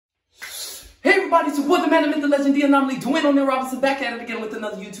everybody, support the man, the myth, the legend, the anomaly, Dwayne O'Neal Robinson, back at it again with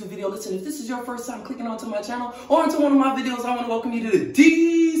another YouTube video. Listen, if this is your first time clicking onto my channel or into one of my videos, I want to welcome you to the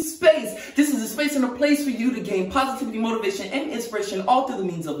D space. This is a space and a place for you to gain positivity, motivation, and inspiration all through the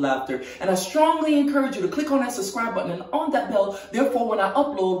means of laughter. And I strongly encourage you to click on that subscribe button and on that bell. Therefore, when I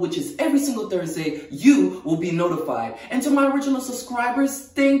upload, which is every single Thursday, you will be notified. And to my original subscribers,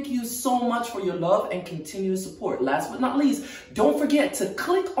 thank you so much for your love and continuous support. Last but not least, don't forget to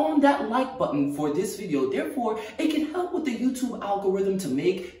click on that like button for this video. Therefore, it can help with the YouTube algorithm to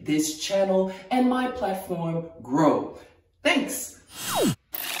make this channel and my platform grow. Thanks.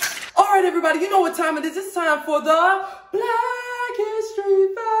 All right, everybody, you know what time it is. It's time for the Black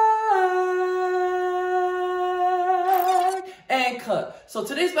History Fact and cut. So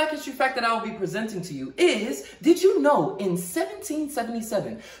today's Black History Fact that I will be presenting to you is, did you know in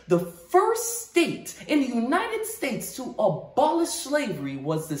 1777, the first state in the United States to abolish slavery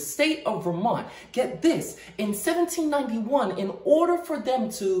was the state of Vermont? Get this, in 1791, in order for them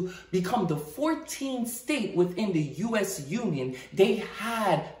to become the 14th state within the U.S. Union, they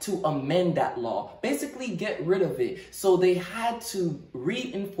had to amend that law, basically get rid of it. So they had to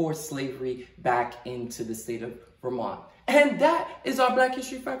reinforce slavery back into the state of Vermont. And that is our Black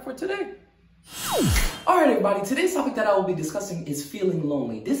History Fact for today. All right, everybody, today's topic that I will be discussing is feeling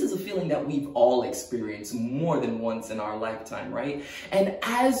lonely. This is a feeling that we've all experienced more than once in our lifetime, right? And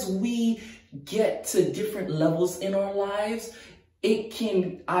as we get to different levels in our lives, it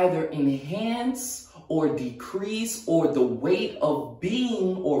can either enhance or decrease, or the weight of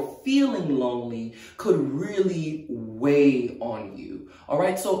being or feeling lonely could really weigh on you. All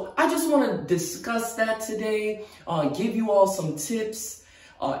right, so I just want to discuss that today, give you all some tips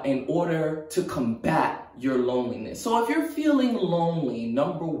in order to combat your loneliness. So if you're feeling lonely,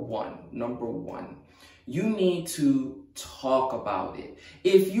 number one, you need to talk about it.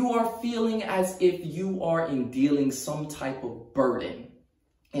 If you are feeling as if you are dealing some type of burden,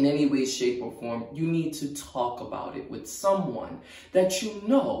 in any way, shape, or form, you need to talk about it with someone that you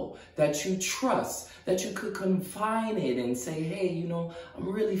know, that you trust, that you could confide in and say, hey, you know, I'm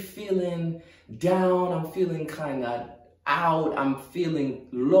really feeling down. I'm feeling kind of out. I'm feeling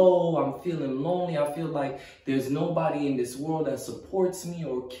low. I'm feeling lonely. I feel like there's nobody in this world that supports me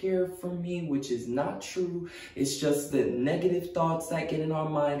or care for me, which is not true. It's just the negative thoughts that get in our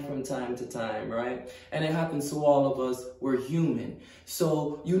mind from time to time, right? And it happens to all of us. We're human.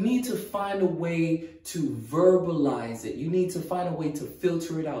 So you need to find a way to verbalize it. You need to find a way to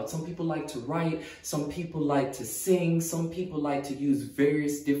filter it out. Some people like to write. Some people like to sing. Some people like to use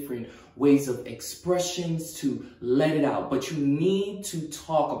various different ways of expressions to let it out. But you need to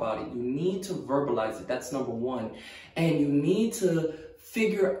talk about it. You need to verbalize it. That's number one. And you need to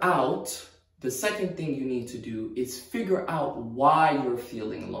figure out, the second thing you need to do is figure out why you're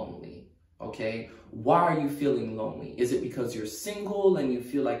feeling lonely. Okay? Why are you feeling lonely? Is it because you're single and you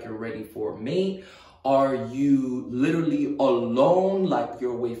feel like you're ready for a mate? Are you literally alone, like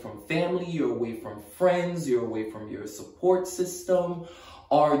you're away from family, you're away from friends, you're away from your support system?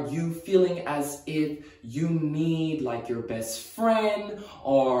 Are you feeling as if you need like your best friend,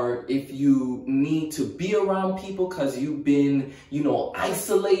 or if you need to be around people because you've been, you know,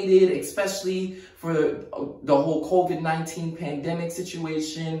 isolated, especially for the whole COVID-19 pandemic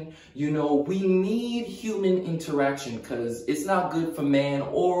situation? You know, we need human interaction because it's not good for man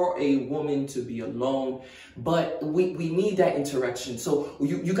or a woman to be alone, but we need that interaction. So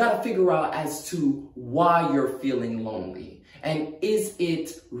you got to figure out as to why you're feeling lonely. And is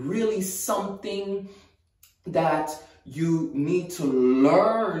it really something that you need to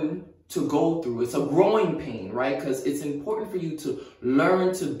learn to go through? It's a growing pain, right? Because it's important for you to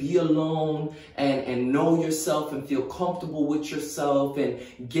learn to be alone and know yourself and feel comfortable with yourself and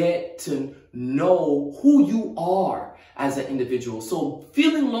get to know who you are as an individual. So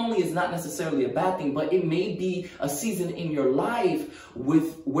feeling lonely is not necessarily a bad thing, but it may be a season in your life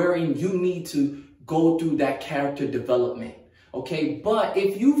wherein you need to go through that character development. Okay, but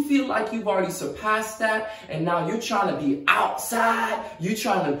if you feel like you've already surpassed that and now you're trying to be outside, you're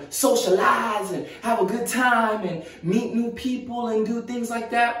trying to socialize and have a good time and meet new people and do things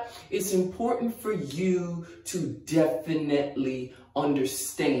like that, it's important for you to definitely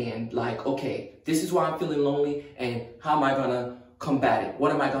understand, like, okay, this is why I'm feeling lonely and how am I going to combat it?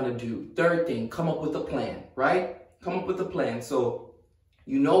 What am I going to do? Third thing, come up with a plan, right? Come up with a plan. So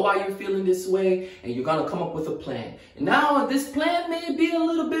you know why you're feeling this way, and you're going to come up with a plan. And now this plan may be a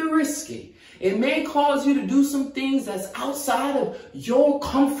little bit risky. It may cause you to do some things that's outside of your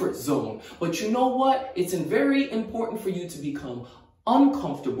comfort zone. But you know what? It's very important for you to become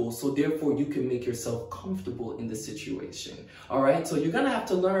uncomfortable, so therefore you can make yourself comfortable in the situation. All right, so you're gonna have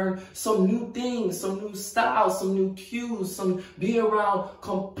to learn some new things, some new styles, some new cues, be around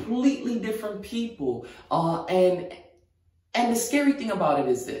completely different people. And the scary thing about it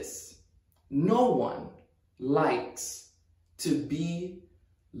is this: no one likes to be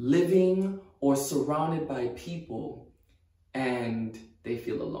living or surrounded by people and they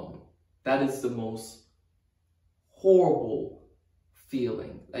feel alone. That is the most horrible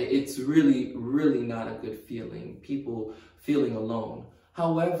feeling. It's really, really not a good feeling, people feeling alone.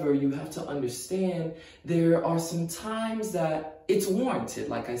 However, you have to understand there are some times that it's warranted,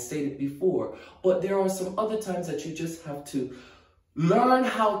 like I stated before, but there are some other times that you just have to learn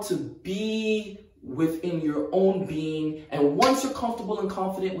how to be within your own being. And once you're comfortable and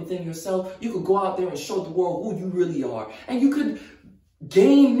confident within yourself, you could go out there and show the world who you really are. And you could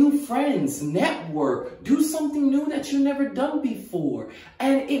gain new friends, network, do something new that you've never done before.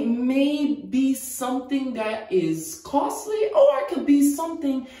 And it may be something that is costly, or it could be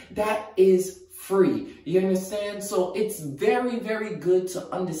something that is free. You understand? So it's very, very good to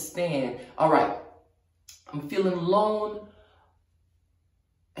understand, all right, I'm feeling alone,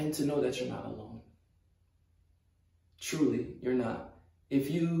 and to know that you're not alone. Truly, you're not. If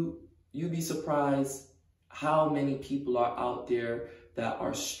you'd be surprised how many people are out there that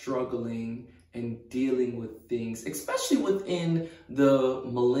are struggling and dealing with things, especially within the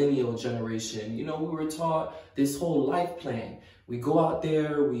millennial generation. You know, we were taught this whole life plan. We go out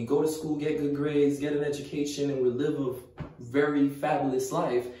there, we go to school, get good grades, get an education, and we live a very fabulous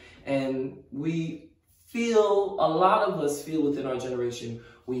life. And we feel, a lot of us feel within our generation,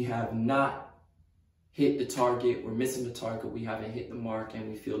 we have not hit the target, we're missing the target, we haven't hit the mark, and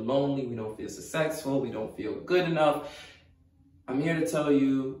we feel lonely, we don't feel successful, we don't feel good enough. I'm here to tell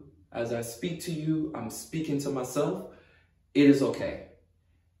you, as I speak to you, I'm speaking to myself, it is okay.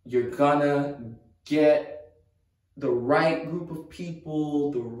 You're gonna get the right group of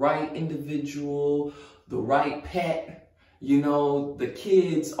people, the right individual, the right pet, you know, the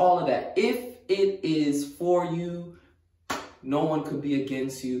kids, all of that. If it is for you, no one could be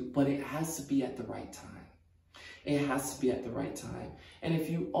against you, but it has to be at the right time. It has to be at the right time. And if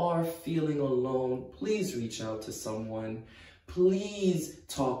you are feeling alone, please reach out to someone. Please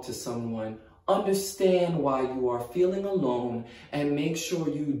talk to someone. Understand why you are feeling alone, and make sure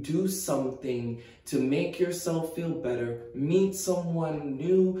you do something to make yourself feel better. Meet someone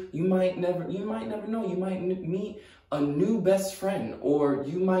new. You might never know. You might meet a new best friend, or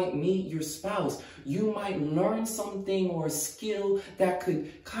you might meet your spouse. You might learn something or a skill that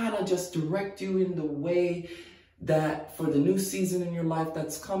could kind of just direct you in the way that for the new season in your life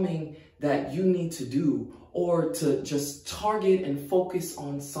that's coming that you need to do, or to just target and focus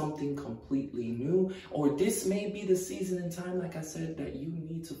on something completely new. Or this may be the season and time, like I said, that you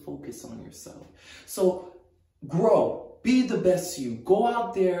need to focus on yourself. So grow, be the best you. Go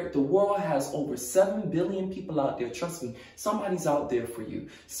out there. The world has over 7 billion people out there. Trust me, somebody's out there for you.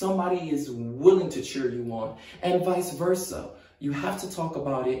 Somebody is willing to cheer you on, and vice versa. You have to talk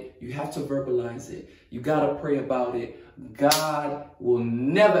about it. You have to verbalize it. You got to pray about it. God will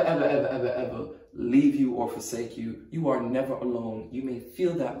never, ever, ever, ever, ever leave you or forsake you. You are never alone. You may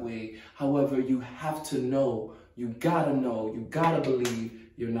feel that way. However, you have to know, you gotta believe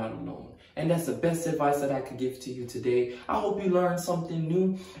you're not alone. And that's the best advice that I could give to you today. I hope you learned something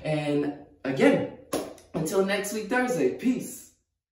new. And again, until next week, Thursday, peace.